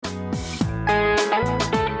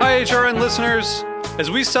HRN listeners.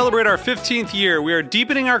 As we celebrate our 15th year, we are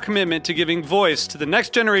deepening our commitment to giving voice to the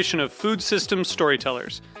next generation of food systems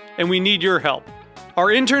storytellers, and we need your help. Our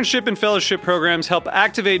internship and fellowship programs help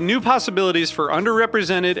activate new possibilities for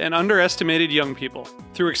underrepresented and underestimated young people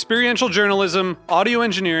through experiential journalism, audio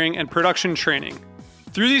engineering, and production training.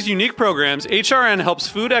 Through these unique programs, HRN helps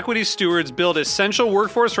food equity stewards build essential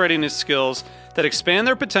workforce readiness skills that expand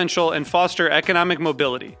their potential and foster economic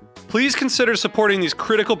mobility. Please consider supporting these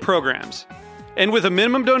critical programs. And with a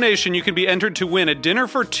minimum donation, you can be entered to win a dinner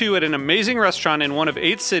for two at an amazing restaurant in one of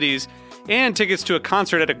 8 cities and tickets to a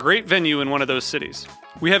concert at a great venue in one of those cities.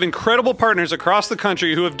 We have incredible partners across the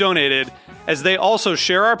country who have donated, as they also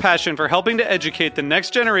share our passion for helping to educate the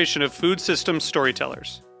next generation of food systems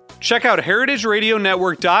storytellers. Check out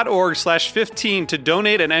heritageradionetwork.org/15 to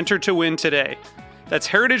donate and enter to win today. That's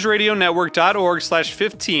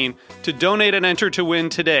heritageradionetwork.org/15 to donate and enter to win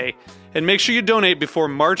today. And make sure you donate before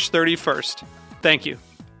March 31st. Thank you.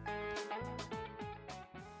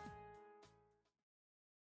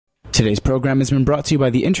 Today's program has been brought to you by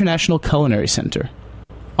the International Culinary Center,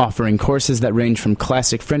 offering courses that range from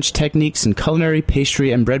classic French techniques in culinary,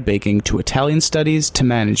 pastry, and bread baking to Italian studies to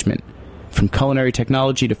management, from culinary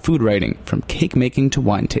technology to food writing, from cake making to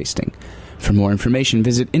wine tasting. For more information,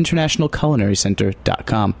 visit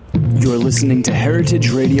internationalculinarycenter.com. You're listening to Heritage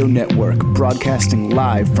Radio Network, broadcasting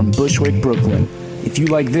live from Bushwick, Brooklyn. If you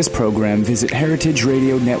like this program, visit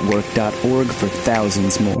heritageradionetwork.org for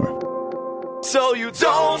thousands more. So you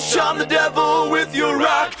don't shun the devil with your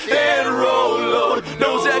rock and roll load.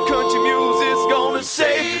 Knows that country music's gonna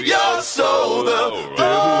save your soul. The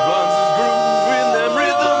devil runs his groove in them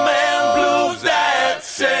rhythm and blues that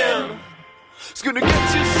send. It's gonna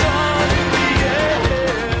get you, son, in the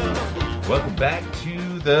end. Welcome back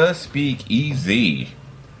to the Speakeasy.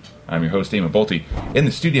 I'm your host, Damon Bolte. In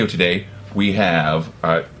the studio today, we have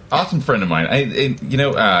an awesome friend of mine. We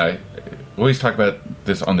always talk about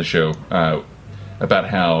this on the show, about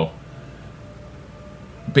how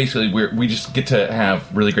basically we just get to have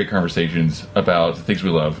really great conversations about the things we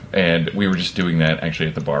love, and we were just doing that actually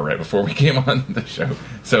at the bar right before we came on the show.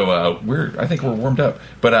 So I think we're warmed up.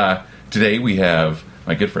 But today we have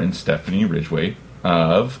my good friend Stephanie Ridgeway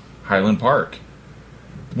of Highland Park.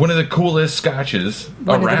 One of the coolest scotches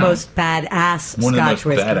around. One of the most badass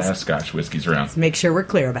Scotch whiskeys around. Let's make sure we're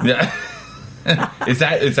clear about that. Is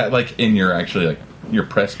that like in your your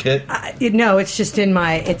press kit? No, it's just in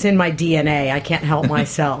my DNA. I can't help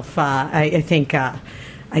myself. I think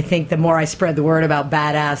the more I spread the word about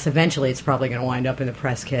badass, eventually it's probably going to wind up in the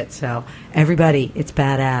press kit. So everybody, it's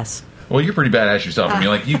badass. Well, you're pretty badass yourself. I mean,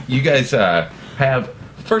 like you guys have.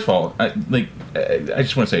 First of all, I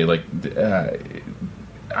just want to say,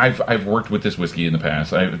 I've worked with this whiskey in the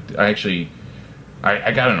past. I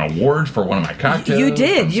got an award for one of my cocktails. You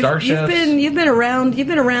did. You've been around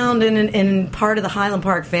and part of the Highland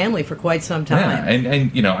Park family for quite some time. Yeah,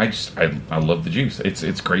 and I love the juice.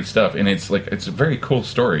 It's great stuff, and it's a very cool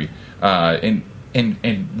story. And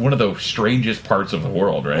one of the strangest parts of the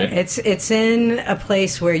world, right? It's in a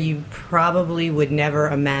place where you probably would never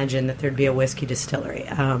imagine that there'd be a whiskey distillery.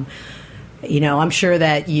 I'm sure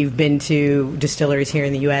that you've been to distilleries here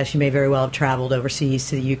in the U.S. You may very well have traveled overseas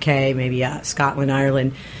to the U.K., maybe Scotland,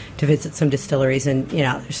 Ireland, to visit some distilleries. And,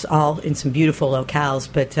 there's all in some beautiful locales.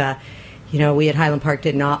 But, we at Highland Park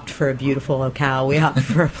didn't opt for a beautiful locale. We opted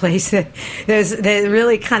for a place that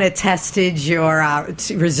really kind of tested your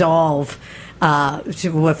resolve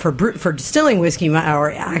for distilling whiskey,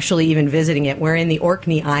 or actually even visiting it. We're in the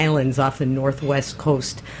Orkney Islands off the northwest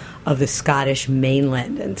coast of the Scottish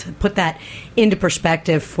mainland. And to put that into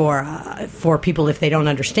perspective for people if they don't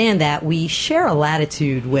understand that, we share a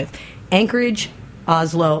latitude with Anchorage,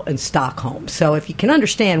 Oslo, and Stockholm. So if you can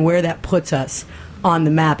understand where that puts us on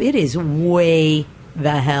the map, it is way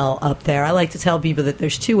the hell up there. I like to tell people that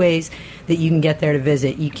there's 2 ways that you can get there to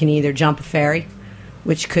visit. You can either jump a ferry,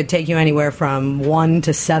 which could take you anywhere from 1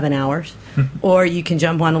 to 7 hours, or you can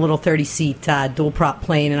jump on a little 30-seat dual-prop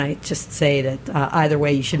plane, and I just say that either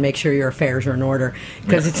way you should make sure your affairs are in order,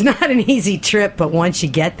 because it's not an easy trip, but once you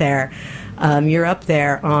get there, you're up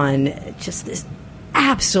there on just this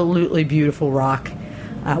absolutely beautiful rock.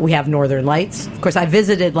 We have Northern Lights. Of course, I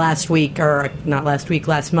visited last month,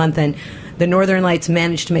 and the Northern Lights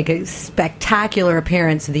managed to make a spectacular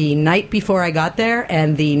appearance the night before I got there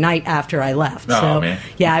and the night after I left. Man.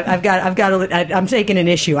 Yeah, I'm taking an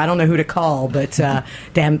issue. I don't know who to call, but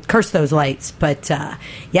damn, curse those lights. But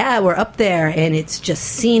we're up there, and it's just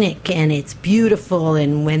scenic, and it's beautiful,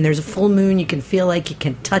 and when there's a full moon, you can feel like you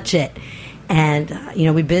can touch it. And,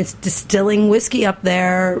 we've been distilling whiskey up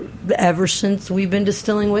there ever since we've been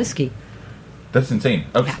distilling whiskey. That's insane.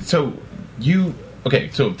 Okay, Yeah.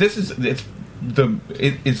 so this is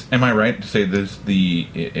am I right to say this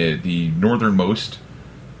the northernmost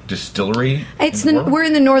distillery? We're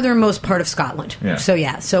in the northernmost part of Scotland. Yeah. So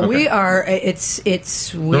Okay. we are.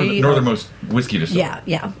 Northernmost whiskey distillery.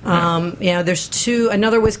 Yeah. There's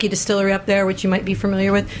another whiskey distillery up there, which you might be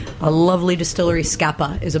familiar with. A lovely distillery,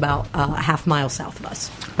 Scapa, is about a half mile south of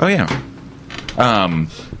us. Oh yeah.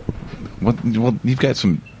 Well, you've got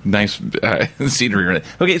some nice scenery.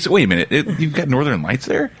 Okay, so wait a minute. You've got Northern Lights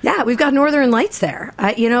there? Yeah, we've got Northern Lights there.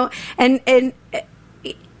 And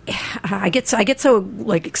I get so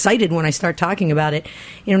like excited when I start talking about it.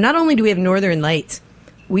 Not only do we have Northern Lights,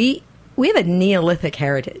 we have a Neolithic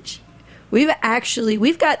heritage. We've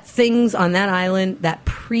got things on that island that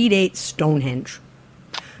predate Stonehenge.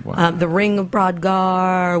 Wow. The Ring of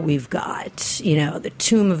Brodgar. We've got the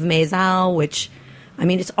Tomb of Maisal, which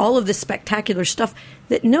it's all of this spectacular stuff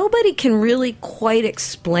that nobody can really quite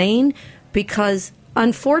explain because,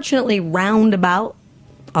 unfortunately, round about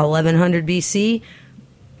 1100 BC,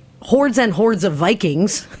 hordes and hordes of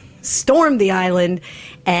Vikings stormed the island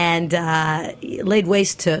and laid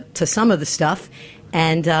waste to some of the stuff,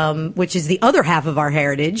 and which is the other half of our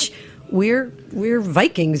heritage. We're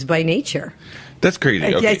Vikings by nature. That's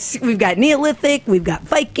crazy. Okay. We've got Neolithic, we've got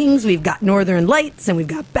Vikings, we've got Northern Lights, and we've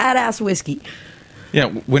got badass whiskey. Yeah,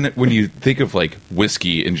 when you think of like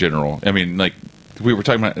whiskey in general, we were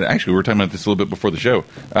talking about this a little bit before the show.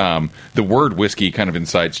 The word whiskey kind of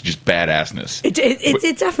incites just badassness.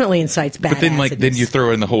 It definitely incites badassness. But then you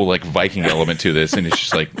throw in the whole like Viking element to this, and it's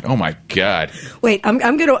just like, oh my god. Wait, I'm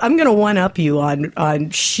gonna one up you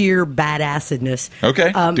on sheer badassedness.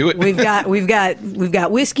 Okay, do it. we've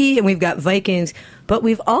got whiskey and we've got Vikings, but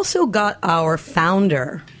we've also got our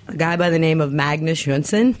founder, a guy by the name of Magnus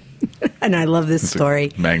Jonsson. And I love this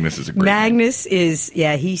story. Magnus is a great Magnus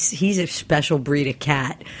name. He's a special breed of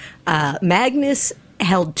cat. Magnus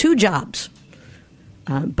held two jobs.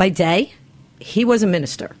 By day, he was a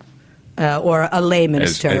minister. Or a lay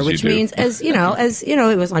minister, as which means,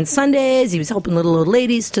 it was on Sundays, he was helping little old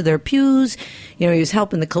ladies to their pews, he was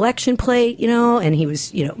helping the collection plate, and he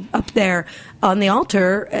was, up there on the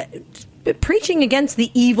altar preaching against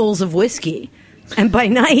the evils of whiskey. And by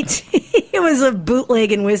night, he was a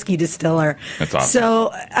bootleg and whiskey distiller. That's awesome.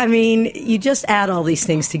 So, you just add all these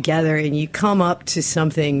things together and you come up to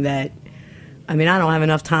something that, I don't have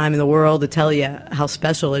enough time in the world to tell you how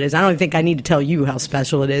special it is. I don't think I need to tell you how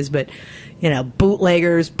special it is, but,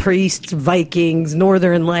 bootleggers, priests, Vikings,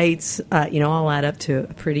 Northern Lights, all add up to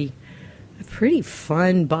a pretty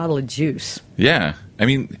fun bottle of juice. Yeah.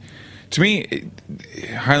 To me,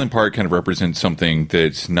 Highland Park kind of represents something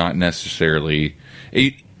that's not necessarily...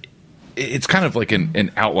 It's kind of like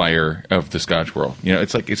an outlier of the Scotch world.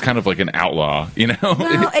 It's kind of like an outlaw,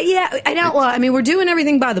 Well, yeah, an outlaw. We're doing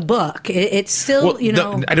everything by the book. It's still,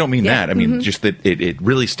 I don't mean that. Mm-hmm. Just that it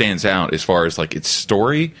really stands out as far as like its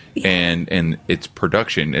story and its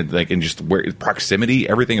production and just where proximity,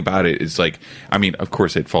 everything about it is like, of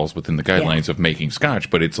course it falls within the guidelines of making Scotch,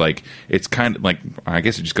 but it's kind of like, I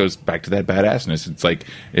guess it just goes back to that badassness.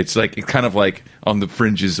 It's kind of like on the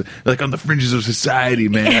fringes of society,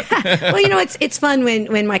 man. Well, it's fun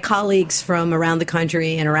when my colleagues from around the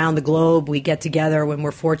country and around the globe, we get together when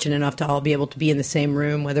we're fortunate enough to all be able to be in the same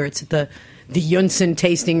room, whether it's at the Jonsson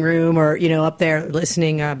tasting room or, up there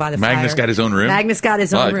listening by the fire. Magnus got his own room? Magnus got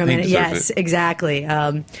his own room. Yes, exactly.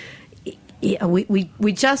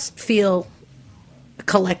 We just feel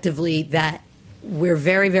collectively that we're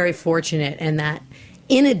very, very fortunate and that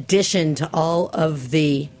in addition to all of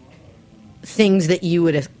the things that you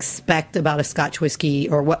would expect about a Scotch whiskey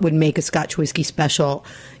or what would make a Scotch whiskey special,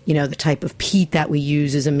 the type of peat that we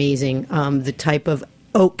use is amazing. The type of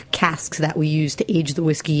oak casks that we use to age the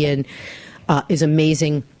whiskey in is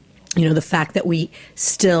amazing. The fact that we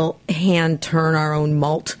still hand turn our own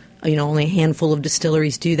malt. Only a handful of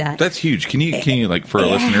distilleries do that. That's huge. Can you like for our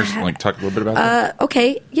listeners, talk a little bit about that?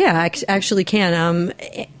 Okay. Yeah, I actually can.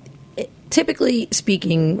 Typically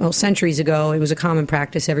speaking, centuries ago, it was a common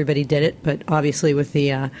practice. Everybody did it, but obviously with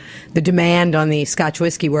the demand on the Scotch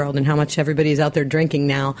whiskey world and how much everybody's out there drinking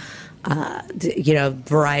now,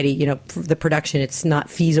 variety, the production, it's not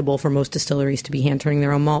feasible for most distilleries to be hand turning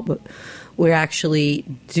their own malt. But we actually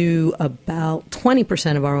do about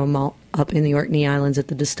 20% of our own malt up in the Orkney Islands at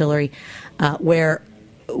the distillery, where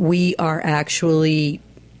we are actually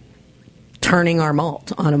turning our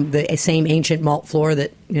malt on the same ancient malt floor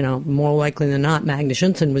that, more likely than not, Magnus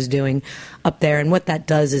Jonsson was doing up there. And what that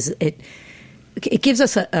does is it gives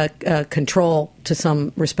us a control to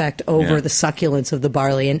some respect over the succulence of the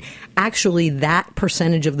barley. And actually that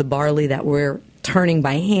percentage of the barley that we're turning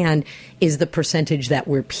by hand is the percentage that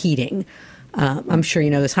we're peating. I'm sure you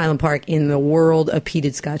know this. Highland Park, in the world of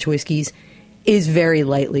peated Scotch whiskies, is very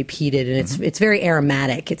lightly peated, and it's very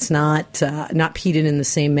aromatic. It's not peated in the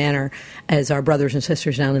same manner as our brothers and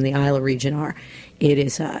sisters down in the Isla region are. It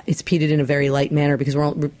is it's peated in a very light manner because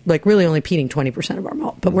we're really only peating 20% of our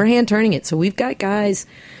malt, but we're hand turning it. So we've got guys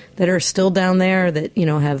that are still down there that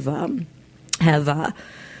have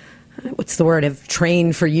what's the word? Have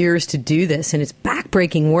trained for years to do this, and it's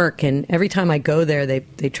backbreaking work. And every time I go there,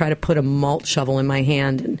 they try to put a malt shovel in my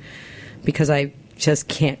hand, and because I just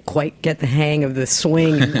can't quite get the hang of the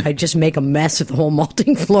swing, I just make a mess of the whole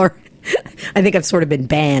malting floor. I think I've sort of been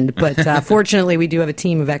banned, but fortunately, we do have a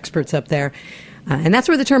team of experts up there. And that's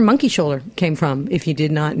where the term monkey shoulder came from, if you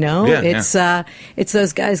did not know. It's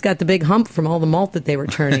those guys got the big hump from all the malt that they were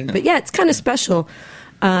turning. But yeah, it's kind of special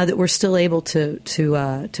that we're still able to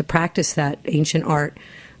practice that ancient art.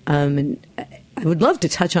 And I would love to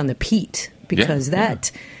touch on the peat, because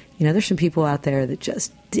there's some people out there that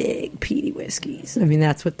just dig peaty whiskeys. I mean,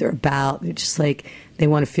 that's what they're about. They're just like, they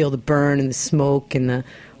want to feel the burn and the smoke and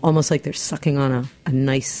almost like they're sucking on a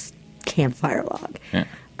nice campfire log. Yeah.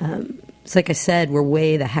 It's like I said, we're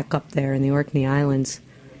way the heck up there in the Orkney Islands.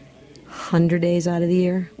 100 days out of the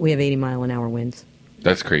year, we have 80-mile-an-hour winds.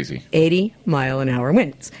 That's crazy. 80-mile-an-hour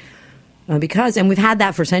winds. And we've had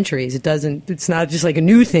that for centuries. It's not just like a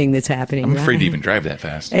new thing that's happening. I'm afraid to even drive that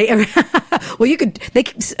fast. Well,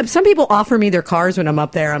 some people offer me their cars when I'm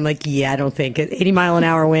up there. I'm like, yeah, I don't think it.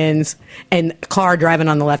 80-mile-an-hour winds and a car driving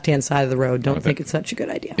on the left-hand side of the road. Don't think it's such a good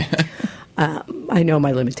idea. I know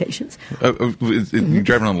my limitations. You're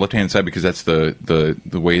driving on the left-hand side because that's the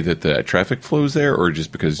way that the traffic flows there, or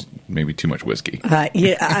just because maybe too much whiskey?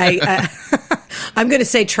 I'm going to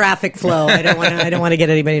say traffic flow. I don't want to get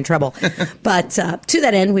anybody in trouble. But to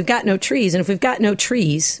that end, we've got no trees, and if we've got no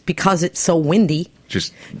trees because it's so windy,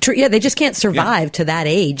 they just can't survive to that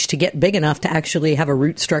age to get big enough to actually have a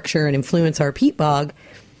root structure and influence our peat bog.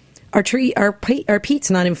 Our peat's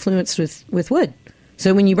not influenced with wood.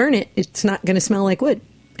 So when you burn it, it's not going to smell like wood.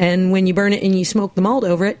 And when you burn it and you smoke the malt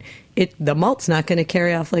over it, the malt's not going to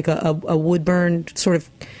carry off like a wood-burned sort of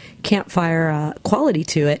campfire quality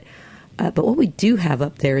to it. But what we do have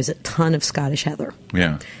up there is a ton of Scottish heather.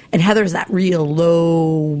 Yeah. And heather is that real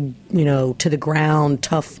low, to the ground,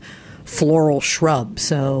 tough floral shrub.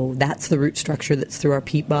 So that's the root structure that's through our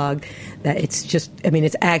peat bog. That it's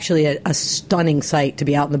actually a stunning sight to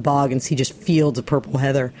be out in the bog and see just fields of purple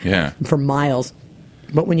heather for miles.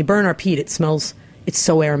 But when you burn our peat, it smells. It's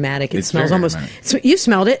so aromatic. It smells almost. So you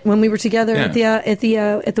smelled it when we were together at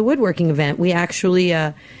the woodworking event. We actually.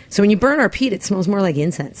 So when you burn our peat, it smells more like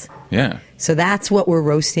incense. Yeah. So that's what we're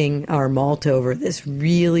roasting our malt over. This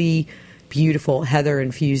really beautiful heather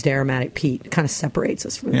infused aromatic peat. It kind of separates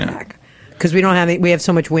us from the pack. Because we have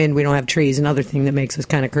so much wind, we don't have trees. Another thing that makes us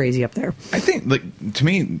kind of crazy up there. I think, to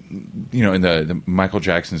me, in the Michael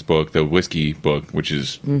Jackson's book, the whiskey book, which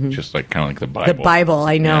is just kind of like the Bible. The Bible,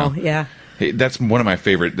 I know, yeah. That's one of my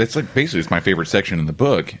favorite. That's basically it's my favorite section in the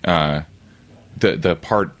book. The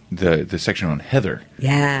section on heather.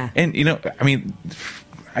 Yeah, and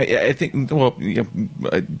I think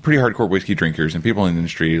pretty hardcore whiskey drinkers and people in the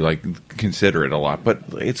industry consider it a lot, but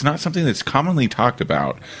it's not something that's commonly talked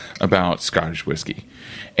about Scottish whiskey,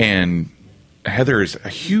 and heather is a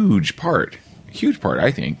huge part.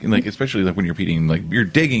 I think, and especially when you're peating, you're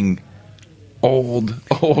digging old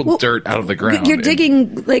dirt out of the ground. You're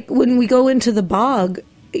digging when we go into the bog.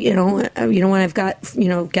 When I've got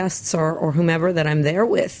guests or whomever that I'm there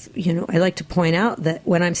with, I like to point out that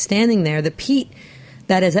when I'm standing there, the peat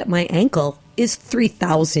that is at my ankle is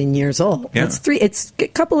 3,000 years old. Yeah. It's a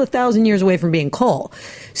couple of thousand years away from being coal.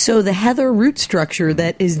 So the heather root structure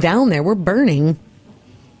that is down there, we're burning,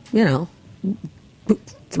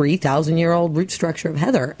 3,000-year-old root structure of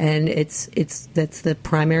heather, and that's the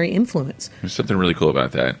primary influence. There's something really cool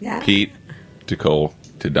about that. Yeah. Peat to coal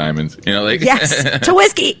to diamonds, yes, to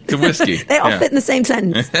whiskey. To whiskey. They all fit in the same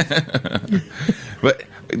sentence. But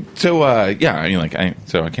so I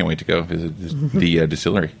can't wait to go visit the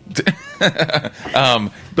distillery.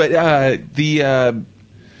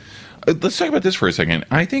 Let's talk about this for a second.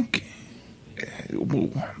 I think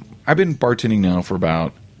I've been bartending now for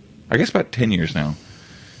about 10 years now.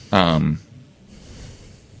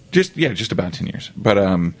 Just about 10 years. But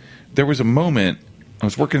there was a moment I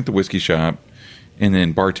was working at the whiskey shop and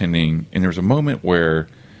then bartending, and there was a moment where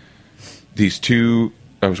I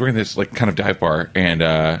was working this kind of dive bar, and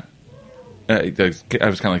I was kind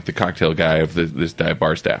of like the cocktail guy of this dive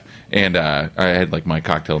bar staff, and I had my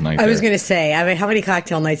cocktail night. I was going to say, how many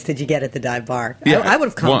cocktail nights did you get at the dive bar? Yeah, I would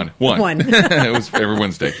have come. One. It was every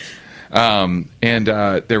Wednesday. And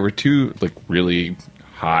there were two like really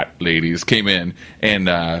hot ladies came in,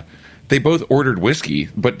 and they both ordered whiskey,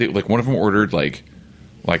 but like one of them ordered like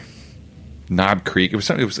Knob Creek. It was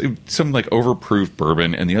some like overproof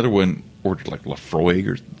bourbon, and the other one ordered like Lafroy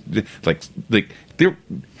or like they're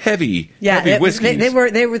heavy whiskeys. They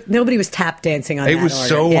were nobody was tap dancing on. It that was order.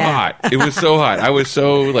 so hot. It was so hot. I was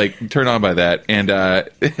so like turned on by that, and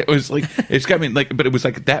it was like it's got me like. But it was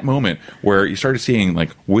like that moment where you started seeing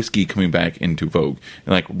like whiskey coming back into vogue,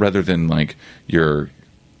 and like rather than like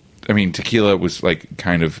tequila was like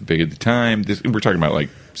kind of big at the time. We're talking about like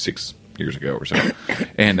 6 years ago or so,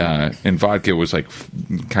 and vodka was like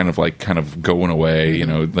kind of going away. You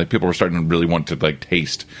know, like people were starting to really want to like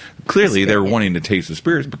taste. Clearly, they were wanting to taste the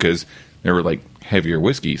spirits because they were like heavier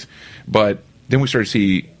whiskeys. But then we started to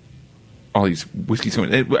see all these whiskeys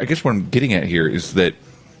coming. I guess what I'm getting at here is that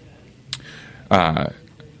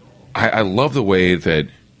I love the way that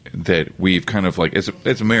we've kind of like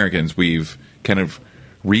as Americans we've kind of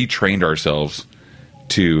retrained ourselves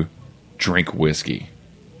to drink whiskey.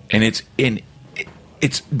 And it's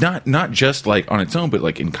not just like on its own, but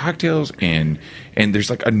like in cocktails and there's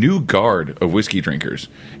like a new guard of whiskey drinkers,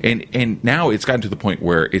 and now it's gotten to the point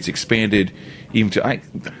where it's expanded even to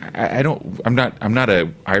I'm not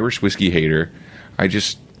a Irish whiskey hater.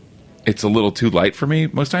 It's a little too light for me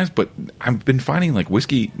most times, but I've been finding like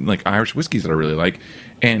whiskey, like Irish whiskeys that I really like,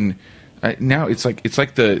 and now it's like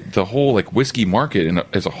the whole like whiskey market and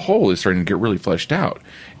as a whole is starting to get really fleshed out,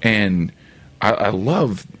 and I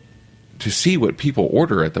love to see what people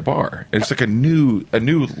order at the bar. It's like a new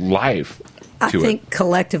life to it. I think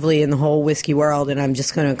collectively in the whole whiskey world, and I'm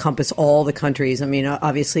just going to encompass all the countries. I mean,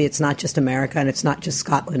 obviously it's not just America and it's not just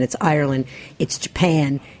Scotland. It's Ireland. It's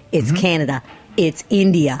Japan. It's Canada. It's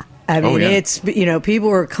India. I mean, it's,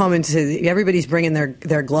 people are coming to, everybody's bringing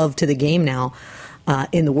their glove to the game now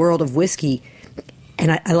in the world of whiskey.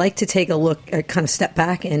 And I like to take a look, kind of step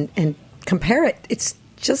back and compare it. It's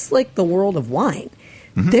just like the world of wine.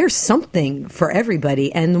 There's something for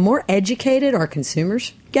everybody, and the more educated our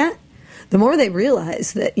consumers get, the more they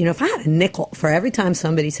realize that, if I had a nickel for every time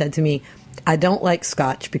somebody said to me, I don't like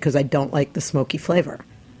Scotch because I don't like the smoky flavor.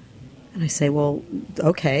 And I say, well,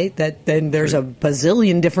 okay, then there's a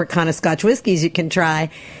bazillion different kind of Scotch whiskeys you can try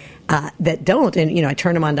that don't. And, I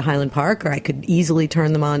turn them on to Highland Park, or I could easily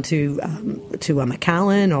turn them on to a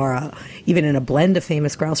Macallan, or even in a blend of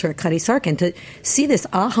famous grouse or a Cutty Sark, and to see this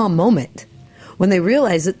aha moment when they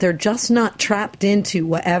realize that they're just not trapped into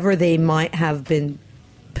whatever they might have been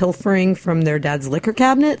pilfering from their dad's liquor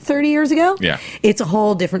cabinet 30 years ago. Yeah. It's a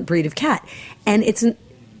whole different breed of cat. And it's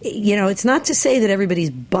not to say that everybody's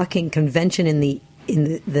bucking convention in the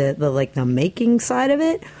making side of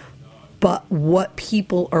it, but what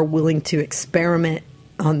people are willing to experiment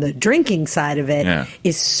on the drinking side of it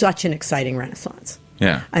is such an exciting renaissance.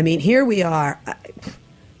 Yeah. I mean, here we are.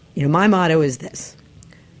 My motto is this.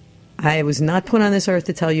 I was not put on this earth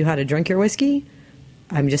to tell you how to drink your whiskey.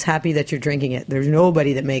 I'm just happy that you're drinking it. There's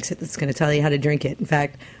nobody that makes it that's going to tell you how to drink it. In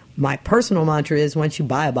fact, my personal mantra is once you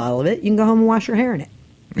buy a bottle of it, you can go home and wash your hair in it.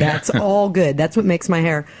 That's all good. That's what makes my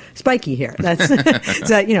hair spiky here. That's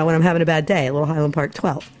so, when I'm having a bad day, a little Highland Park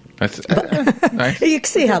 12. Nice. You can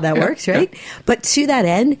see how that works, right? But to that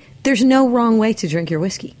end, there's no wrong way to drink your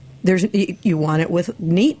whiskey. You want it with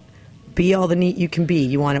neat, be all the neat you can be.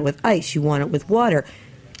 You want it with ice. You want it with water.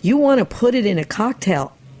 You want to put it in a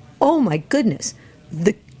cocktail. Oh my goodness,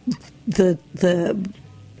 the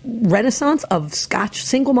renaissance of Scotch,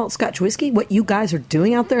 single malt Scotch whiskey. What you guys are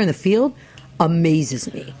doing out there in the field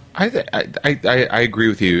amazes me. I agree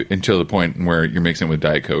with you until the point where you're mixing it with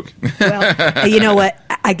Diet Coke. Well, you know what?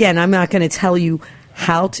 Again, I'm not going to tell you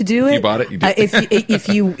how to do it. You bought it. You did. If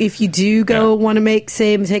you do go want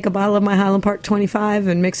to take a bottle of my Highland Park 25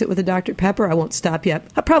 and mix it with a Dr. Pepper, I won't stop you.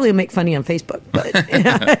 I'll probably make fun of you on Facebook, but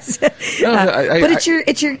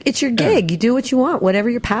it's your gig. You do what you want, whatever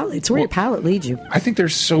your palate. It's where your palate leads you. I think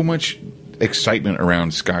there's so much excitement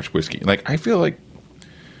around Scotch whiskey. Like I feel like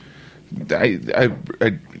I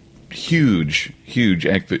huge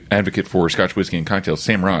advocate for Scotch whiskey and cocktails.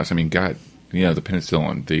 Sam Ross. I mean, God. The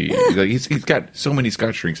penicillin. He's got so many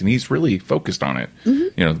Scotch drinks, and he's really focused on it.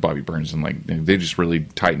 The Bobby Burns, and they just really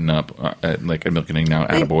tighten up at Milkening now.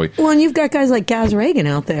 Attaboy. Well, and you've got guys like Gaz Reagan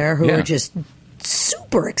out there who are just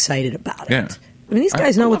super excited about it. Yeah. I mean, these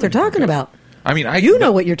guys know what they're talking about. I mean, you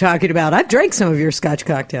know what you're talking about. I've drank some of your Scotch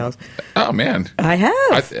cocktails. Oh man, I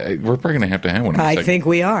have. We're probably gonna have to have one. I think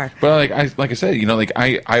we are. But like I said,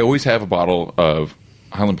 I always have a bottle of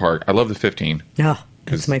Highland Park. I love the 15. Oh.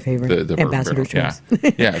 It's my favorite. The Ambassador bourbon choice.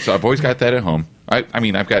 barrel. Yeah. So I've always got that at home. I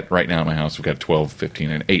mean, I've got right now in my house, we've got 12, 15,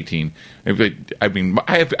 and 18. I mean,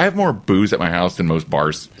 I have more booze at my house than most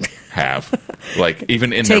bars have. Like,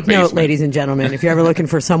 even in Take their note, basement. ladies and gentlemen, if you're ever looking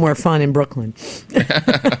for somewhere fun in Brooklyn.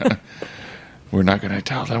 We're not going to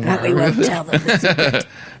tell them. We won't tell them the secret.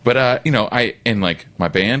 But, in like my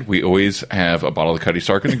band, we always have a bottle of Cutty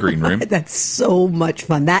Sark in the green room. That's so much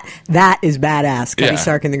fun. That is badass. Cutty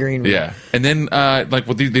Sark in the green room. Yeah. And then,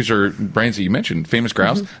 these are brands that you mentioned. Famous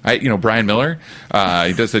Grouse. Brian Miller,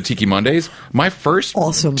 he does the Tiki Mondays. My first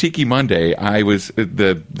awesome Tiki Monday, I was,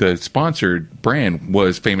 the sponsored brand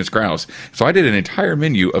was Famous Grouse. So I did an entire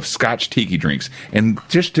menu of Scotch Tiki drinks. And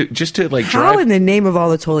just to like How drive. in the name of all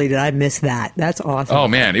that's holy did I miss that? That's awesome. Oh,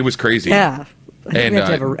 man, it was crazy. Yeah. I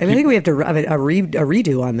think we have to have a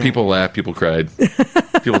redo on that. People laughed, people cried,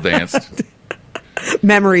 people danced.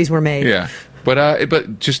 Memories were made. Yeah,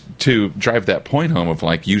 but just to drive that point home of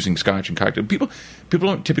like using Scotch in cocktails, people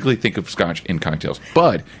don't typically think of Scotch in cocktails.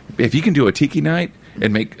 But if you can do a tiki night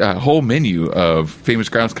and make a whole menu of Famous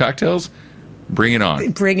Grouse cocktails, bring it on.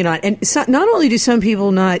 Bring it on. And so, not only do some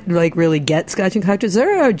people not like really get Scotch in cocktails,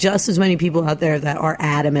 there are just as many people out there that are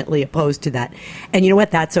adamantly opposed to that. And you know what?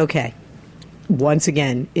 That's okay. Once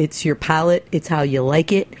again, it's your palate. It's how you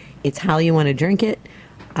like it. It's how you want to drink it.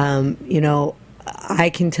 I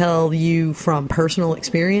can tell you from personal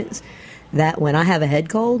experience that when I have a head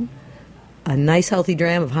cold, a nice healthy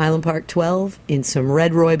dram of Highland Park 12 in some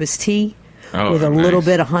red rooibos tea with a little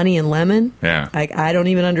bit of honey and lemon. Yeah. I don't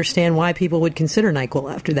even understand why people would consider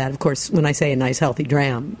NyQuil after that. Of course, when I say a nice healthy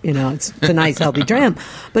dram, it's a nice healthy dram,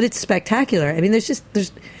 but it's spectacular. I mean, there's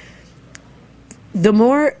the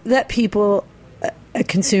more that people,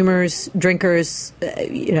 consumers, drinkers,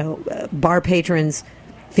 bar patrons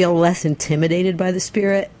feel less intimidated by the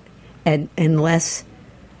spirit and less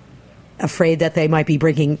afraid that they might be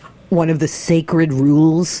breaking one of the sacred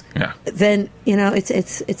rules, then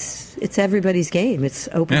it's everybody's game. It's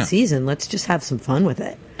open season. Let's just have some fun with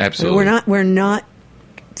it. Absolutely. We're not.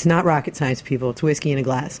 It's not rocket science, people. It's whiskey in a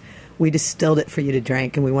glass. We distilled it for you to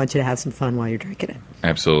drink, and we want you to have some fun while you're drinking it.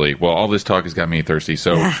 Absolutely. Well, all this talk has got me thirsty,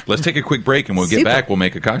 so let's take a quick break, and we'll get back. We'll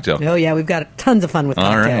make a cocktail. Oh, yeah, we've got tons of fun with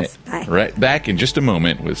cocktails. All right. Right back in just a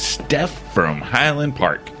moment with Steph from Highland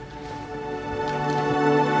Park.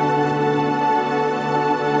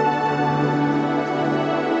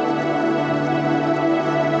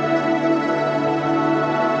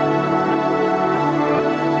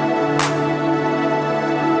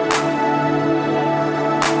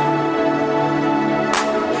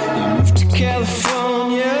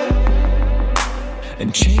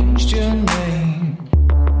 Changed your name.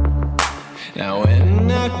 Now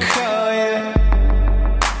when I call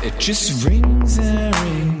you, it just rings and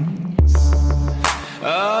rings.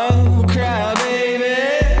 Oh, cry baby,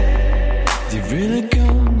 you're really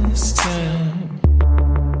gone this time.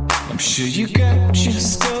 I'm sure you got your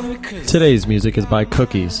story. Today's music is by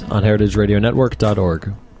Cookies on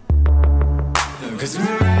heritageradionetwork.org. Cause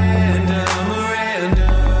Miranda,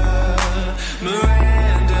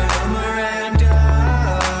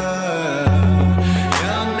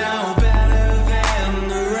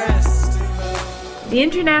 The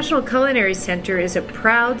International Culinary Center is a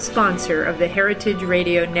proud sponsor of the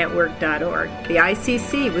heritageradionetwork.org. The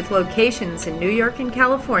ICC, with locations in New York and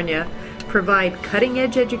California, provide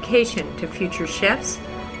cutting-edge education to future chefs,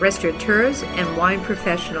 restaurateurs, and wine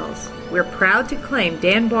professionals. We're proud to claim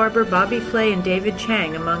Dan Barber, Bobby Flay, and David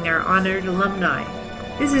Chang among our honored alumni.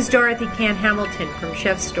 This is Dorothy Can Hamilton from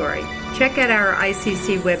Chef Story. Check out our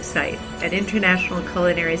ICC website at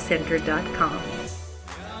internationalculinarycenter.com.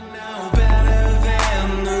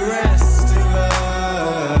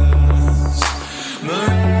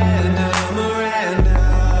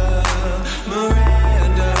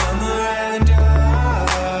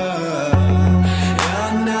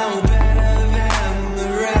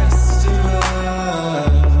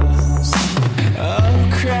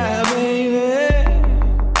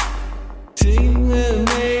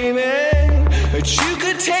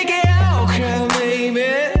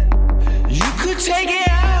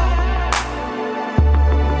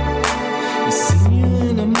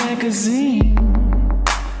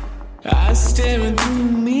 I staring through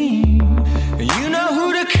me. You know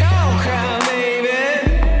who to call, cry baby.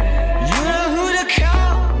 You know who to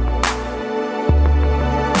call.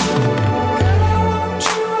 Girl, I want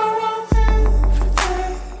you, I want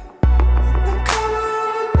everything. The color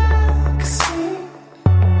of a magazine.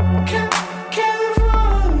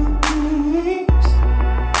 California dreams.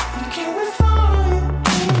 California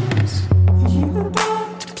dreams. You were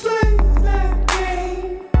born to play that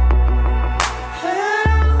game.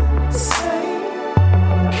 Say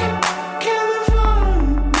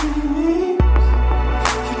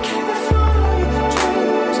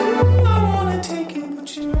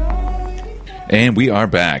And we are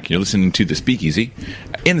back. You're listening to The Speakeasy.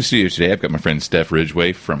 In the studio today, I've got my friend Steph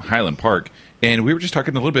Ridgeway from Highland Park. And we were just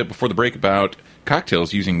talking a little bit before the break about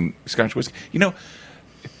cocktails using Scotch whiskey. You know,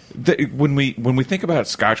 when we think about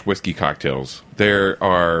Scotch whiskey cocktails, there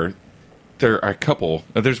are a couple.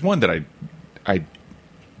 There's one that I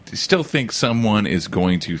still think someone is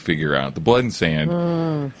going to figure out. The Blood and Sand.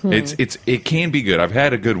 Mm-hmm. It can be good. I've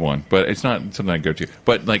had a good one, but it's not something I go to.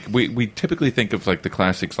 But like we typically think of like the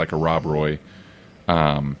classics, like a Rob Roy.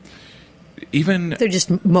 Even they're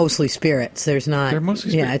just mostly spirits. There's not. They're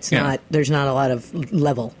mostly spirits. Yeah, it's not. There's not a lot of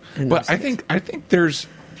level. But I think there's,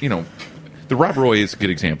 you know, the Rob Roy is a good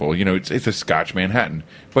example. You know, it's a Scotch Manhattan.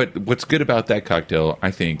 But what's good about that cocktail,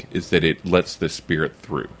 I think, is that it lets the spirit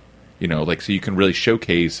through. You know, like, so you can really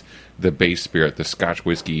showcase the base spirit, the Scotch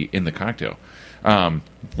whiskey in the cocktail.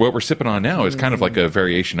 What we're sipping on now is kind of like a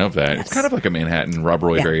variation of that. Yes. It's kind of like a Manhattan Rob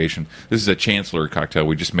Roy variation. This is a Chancellor cocktail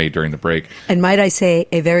we just made during the break. And might I say,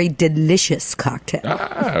 a very delicious cocktail.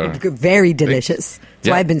 Very delicious. That's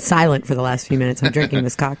why I've been silent for the last few minutes. I'm drinking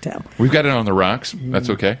this cocktail. We've got it on the rocks. That's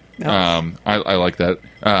okay. I like that.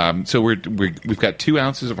 So we've got 2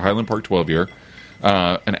 ounces of Highland Park 12-year,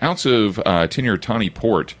 an ounce of 10-year Tawny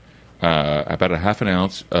Port, about a half an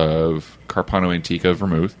ounce of Carpano Antica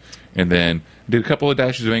vermouth, and then do a couple of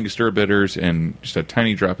dashes of Angostura bitters and just a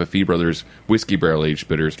tiny drop of Fee Brothers whiskey barrel aged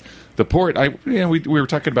bitters. The port, we were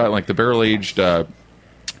talking about like the barrel aged.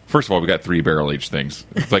 First of all, we got 3 barrel aged things.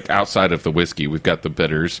 Like outside of the whiskey, we've got the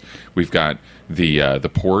bitters, we've got the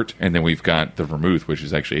port, and then we've got the vermouth, which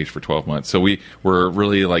is actually aged for 12 months. So we're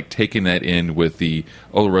really like taking that in with the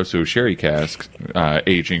Oloroso sherry cask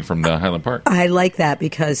aging from the Highland Park. I like that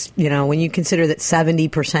because, you know, when you consider that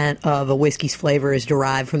 70% of a whiskey's flavor is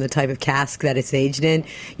derived from the type of cask that it's aged in,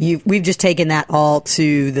 we've just taken that all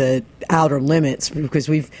to the outer limits because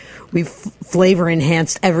we've flavor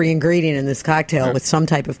enhanced every ingredient in this cocktail with some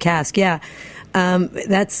type of cask. Yeah.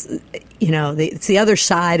 That's, you know, it's the other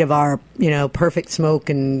side of our, you know, perfect smoke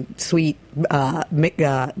and sweet recipe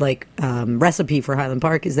for Highland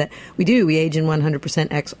Park is that we age in 100%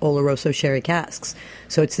 ex Oloroso sherry casks.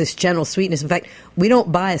 So it's this gentle sweetness. In fact, we don't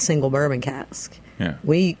buy a single bourbon cask. Yeah.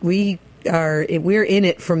 We're in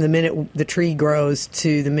it from the minute the tree grows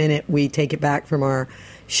to the minute we take it back from our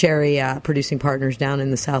sherry producing partners down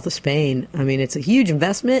in the south of Spain. I mean, it's a huge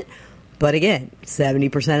investment, but again,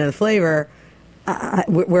 70% of the flavor.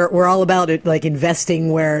 We're all about it, like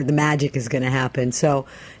investing where the magic is going to happen. So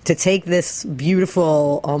to take this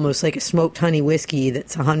beautiful, almost like a smoked honey whiskey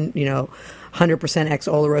that's 100% ex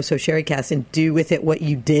Oloroso sherry cask and do with it what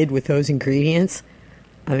you did with those ingredients,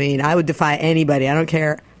 I mean, I would defy anybody. I don't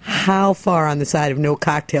care how far on the side of no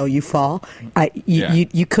cocktail you fall.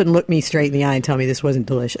 You couldn't look me straight in the eye and tell me this wasn't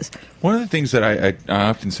delicious. One of the things that I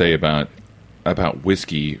often say about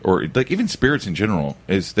whiskey or like even spirits in general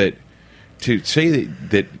is that to say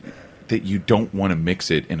that you don't want to mix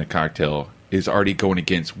it in a cocktail is already going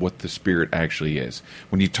against what the spirit actually is.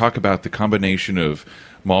 When you talk about the combination of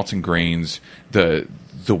malts and grains, the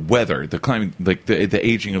weather, the climate, like the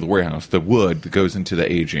aging of the warehouse, the wood that goes into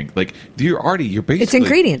the aging, like you're basically it's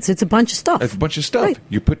ingredients. It's a bunch of stuff. It's a bunch of stuff right.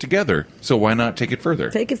 You put together. So why not take it further?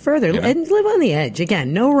 Take it further and live on the edge.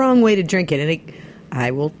 Again, no wrong way to drink it. And I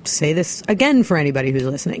will say this again for anybody who's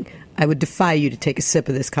listening. I would defy you to take a sip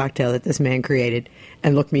of this cocktail that this man created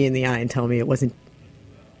and look me in the eye and tell me it wasn't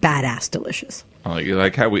badass delicious.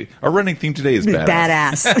 Like how our running theme today is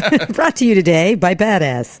badass. Badass. Brought to you today by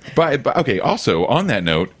Badass. But okay, also on that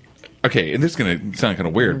note, okay, and this is going to sound kind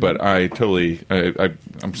of weird, but I totally,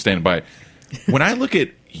 I'm standing by. When I look at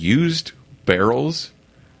used barrels,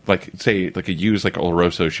 like say like a used like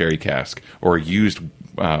Oloroso sherry cask or a used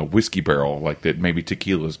whiskey barrel like that maybe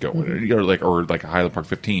tequilas go in, or like a Highland Park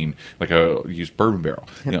 15, like a used bourbon barrel.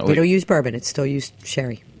 We don't use bourbon; it's still used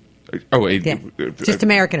sherry. Just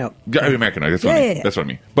American oak. American oak. That's what I mean. That's what I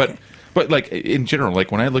mean. But like in general,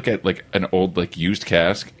 like when I look at like an old like used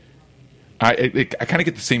cask, I kind of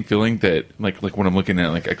get the same feeling that like when I'm looking at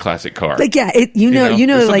like a classic car. Like there's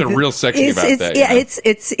there's like something real sexy about that. Yeah,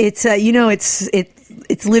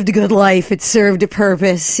 it's lived a good life. It served a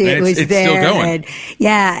purpose. It's there. Still going.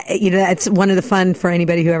 And that's one of the fun for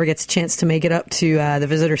anybody who ever gets a chance to make it up to the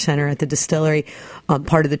visitor center at the distillery.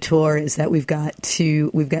 Part of the tour is that we've got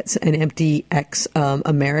an empty ex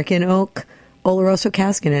American oak Oloroso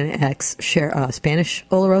cask and an ex Spanish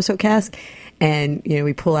Oloroso cask. And,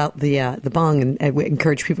 we pull out the bong and we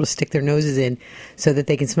encourage people to stick their noses in so that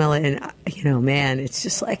they can smell it. And, man, it's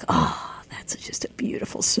just like, that's just a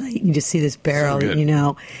beautiful sight. You just see this barrel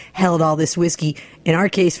that, held all this whiskey, in our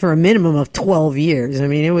case, for a minimum of 12 years. I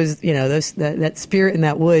mean, it was, that spirit and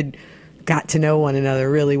that wood got to know one another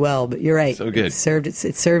really well. But you're right. So good. It served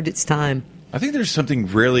its time. I think there's something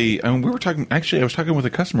really. I mean, we were talking. Actually, I was talking with a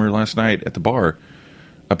customer last night at the bar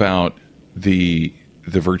about the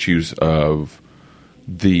virtues of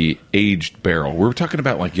the aged barrel. We were talking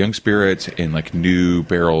about like young spirits and like new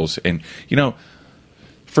barrels, and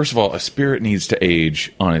first of all, a spirit needs to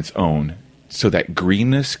age on its own, so that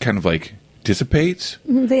greenness kind of like dissipates.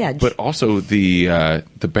 The edge. But also the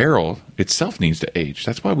barrel itself needs to age.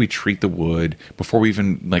 That's why we treat the wood before we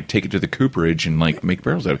even like take it to the cooperage and like make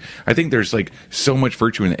barrels out of it. I think there's like so much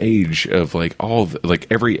virtue in the age of like like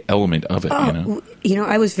every element of it.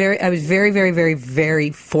 I was very, very, very, very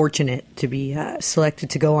fortunate to be selected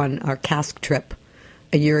to go on our cask trip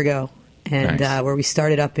a year ago, and Nice. where we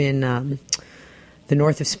started up in the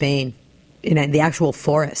north of Spain, in the actual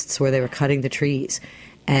forests where they were cutting the trees.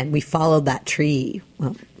 And we followed that tree,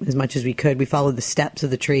 well, as much as we could. We followed the steps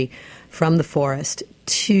of the tree from the forest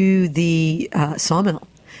to the sawmill.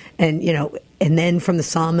 And, and then from the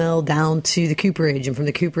sawmill down to the cooperage, and from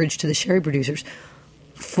the cooperage to the sherry producers.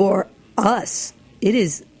 For us, it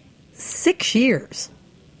is 6 years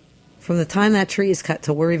from the time that tree is cut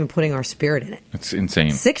till we're even putting our spirit in it. It's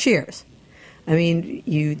insane. 6 years. I mean,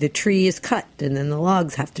 the tree is cut, and then the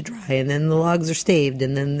logs have to dry, and then the logs are staved,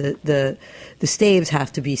 and then the staves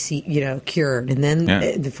have to be cured, and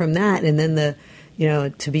then from that, and then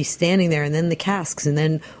to be standing there, and then the casks, and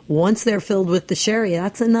then once they're filled with the sherry,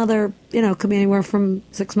 that's another could be anywhere from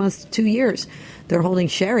 6 months to 2 years. They're holding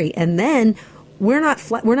sherry, and then we're not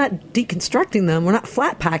deconstructing them, we're not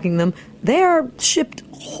flat packing them. They are shipped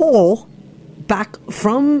whole back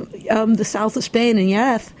from the south of Spain and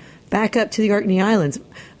Jerez back up to the Orkney Islands.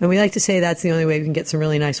 And we like to say that's the only way we can get some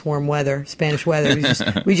really nice warm weather, Spanish weather.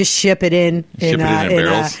 We just ship it in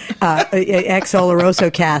barrels. ex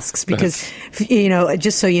Oloroso casks because,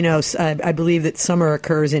 just so you know, I believe that summer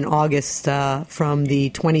occurs in August from the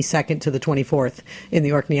 22nd to the 24th in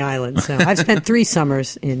the Orkney Islands. So I've spent 3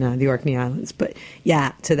 summers in the Orkney Islands. But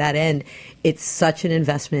yeah, to that end, it's such an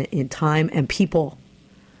investment in time and people.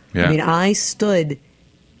 Yeah. I mean, I stood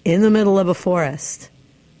in the middle of a forest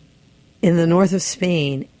in the north of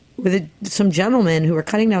Spain with some gentlemen who were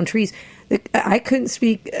cutting down trees. I couldn't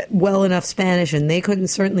speak well enough Spanish, and they couldn't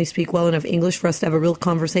certainly speak well enough English for us to have a real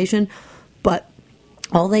conversation. But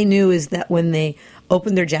all they knew is that when they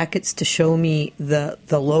opened their jackets to show me the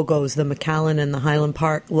logos, the Macallan and the Highland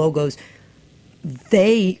Park logos,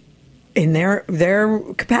 they, in their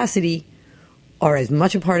capacity, are as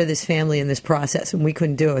much a part of this family in this process, and we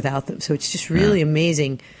couldn't do it without them. So it's just really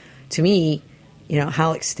amazing to me,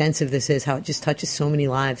 how extensive this is, how it just touches so many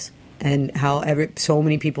lives, and how so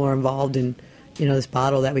many people are involved in, this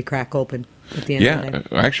bottle that we crack open at the end of the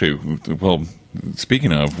day. Actually, well,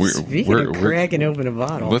 speaking of, we're cracking open a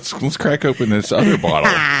bottle. Let's crack open this other bottle.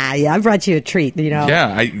 Yeah, I brought you a treat.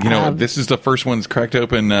 Yeah, this is the first one that's cracked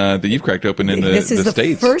open that you've cracked open in the States. This is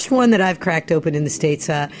the first one that I've cracked open in the States.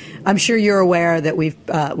 I'm sure you're aware that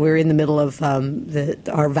we're in the middle of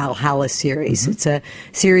our Valhalla series. Mm-hmm. It's a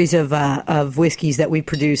series of whiskeys that we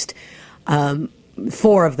produced.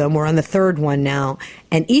 4 of them. We're on the 3rd one now.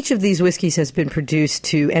 And each of these whiskeys has been produced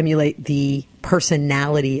to emulate the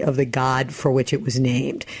personality of the god for which it was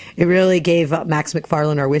named. It really gave Max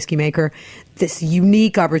McFarland, our whiskey maker, this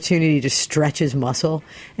unique opportunity to stretch his muscle.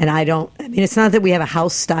 And it's not that we have a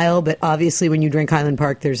house style, but obviously when you drink Highland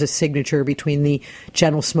Park, there's a signature between the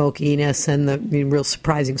gentle smokiness and the real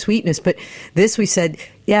surprising sweetness. But this, we said,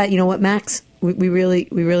 yeah, you know what, Max? We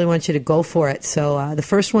really want you to go for it. So the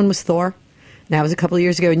first one was Thor. That was a couple of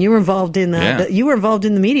years ago, and you were involved in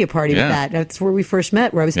the media party with that. That's where we first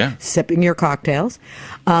met, where I was sipping your cocktails.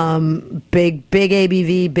 Big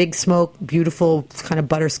ABV, big smoke, beautiful kind of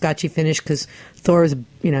butterscotchy finish. Because Thor is,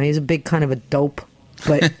 he's a big kind of a dope,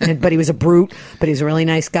 but he was a brute, but he was a really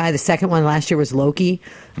nice guy. The second one last year was Loki.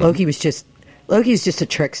 Loki's just a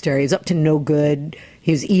trickster. He was up to no good.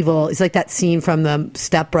 He was evil. It's like that scene from the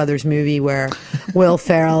Step Brothers movie where Will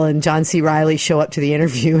Ferrell and John C. Reilly show up to the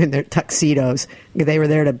interview in their tuxedos. They were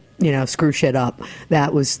there to, screw shit up.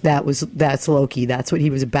 That's Loki. That's what he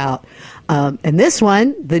was about. And this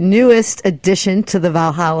one, the newest addition to the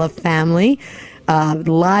Valhalla family,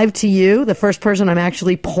 live to you, the first person I'm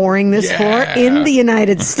actually pouring this for in the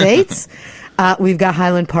United States. We've got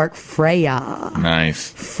Highland Park Freya.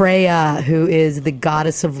 Nice. Freya, who is the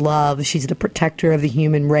goddess of love. She's the protector of the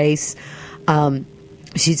human race.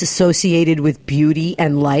 She's associated with beauty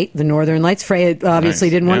and light, the Northern Lights. Freya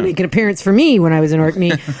obviously didn't want to make an appearance for me when I was in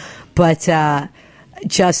Orkney. But,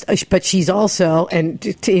 But she's also, and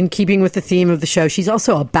in keeping with the theme of the show, she's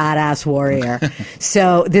also a badass warrior.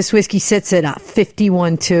 So this whiskey sits at a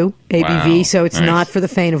 51.2 ABV, Wow. so it's Nice. not for the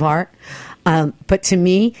faint of heart. But to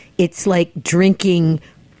me, it's like drinking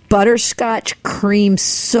butterscotch cream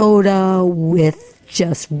soda with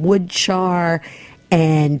just wood char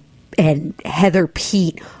and heather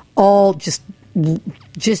peat, all just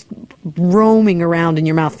roaming around in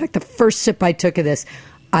your mouth. In fact, the first sip I took of this,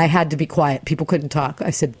 I had to be quiet. People couldn't talk. I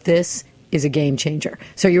said, this is a game changer.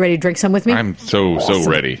 So you ready to drink some with me? I'm so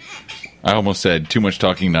ready. I almost said too much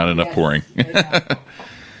talking, not enough pouring.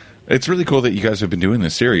 It's really cool that you guys have been doing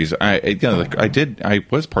this series. I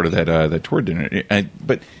was part of that tour dinner.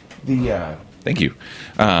 Thank you.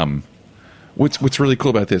 What's really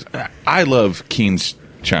cool about this? I love Keen's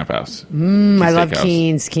Chop House. I love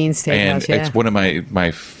Keen's Steakhouse. And it's one of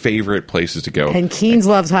my favorite places to go. And Keen's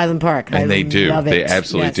loves Highland Park. And they do. Love it. They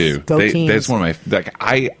absolutely do. Go Keen's. That's one of my,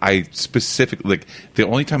 I specifically, the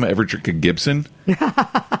only time I ever drink a Gibson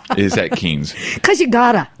is at Keen's. Because you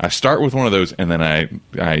gotta. I start with one of those, and then I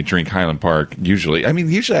drink Highland Park. Usually I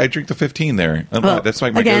drink the 15 there. That's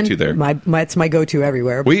like my go-to there. It's my go-to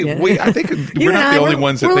everywhere. I think we're not the only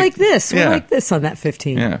ones that we're think, like this. Yeah. We're like this on that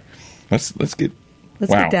 15. Yeah. Let's get.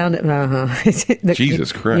 Let's wow. get down to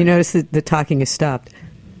Jesus Christ. You notice that the talking has stopped.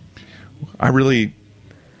 I really...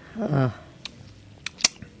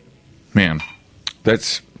 Man,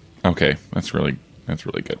 that's... Okay, that's really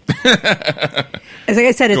good. As like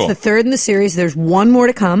I said, Cool. it's the third in the series. There's one more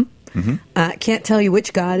to come. Mm-hmm. Can't tell you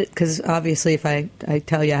which got it, because obviously if I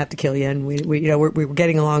tell you, I have to kill you, and we're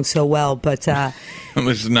getting along so well, but...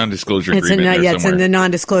 There's a non-disclosure agreement it's in the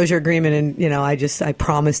non-disclosure agreement, and I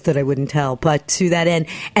promised that I wouldn't tell. But to that end,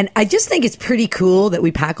 and I just think it's pretty cool that we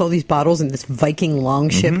pack all these bottles in this Viking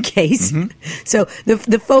longship case. So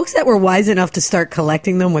the folks that were wise enough to start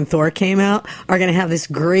collecting them when Thor came out are going to have this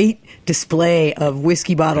great display of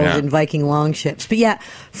whiskey bottles in Viking longships. But yeah,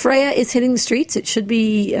 Freya is hitting the streets. It should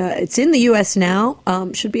be. It's in the U.S. now.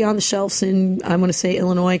 Should be on the shelves in, I'm going to say,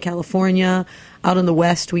 Illinois, California. Out in the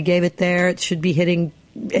West, we gave it there. It should be hitting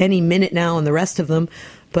any minute now on the rest of them.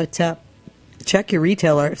 But check your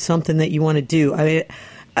retailer if something that you want to do. I mean,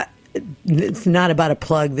 it's not about a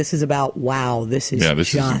plug. This is about, wow, this is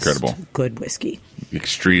is incredible. Good whiskey.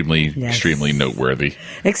 Extremely noteworthy.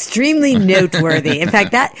 Extremely noteworthy. In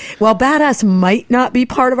fact, while badass might not be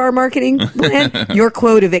part of our marketing plan, your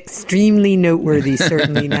quote of extremely noteworthy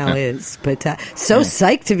certainly now is. But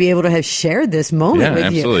psyched to be able to have shared this moment with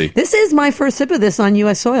absolutely. you. This is my first sip of this on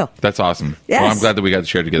U.S. soil. That's awesome. Yes. Well, I'm glad that we got to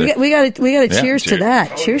share together. We got to cheers to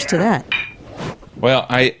that. Cheers to that. Well,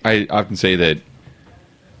 I often say that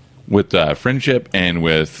with friendship and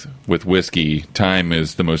with whiskey, time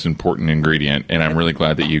is the most important ingredient, and I'm really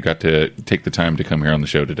glad that you got to take the time to come here on the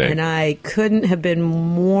show today. And I couldn't have been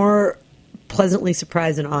more pleasantly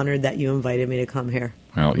surprised and honored that you invited me to come here.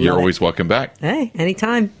 Well, you're always welcome back. Hey,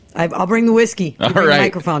 anytime. I'll bring the whiskey. All bring right. the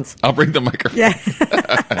microphones. I'll bring the microphone. Yeah.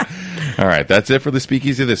 All right, that's it for the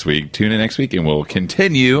Speakeasy this week. Tune in next week, and we'll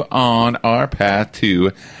continue on our path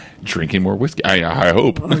to drinking more whiskey. I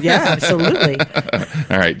hope. Oh, yeah, absolutely.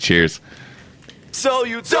 All right, cheers. So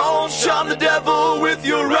you don't shun the devil with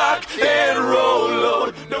your rock and roll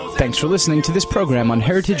load. Thanks for listening to this program on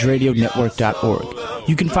heritageradionetwork.org.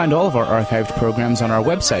 You can find all of our archived programs on our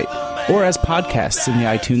website or as podcasts in the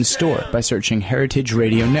iTunes Store by searching Heritage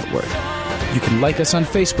Radio Network. You can like us on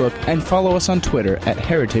Facebook and follow us on Twitter at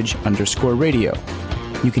 @heritage_radio.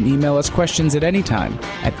 You can email us questions at any time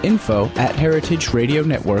at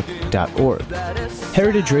info@heritageradionetwork.org.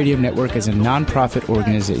 Heritage Radio Network is a non-profit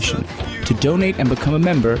organization. To donate and become a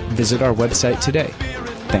member, visit our website today.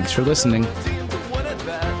 Thanks for listening.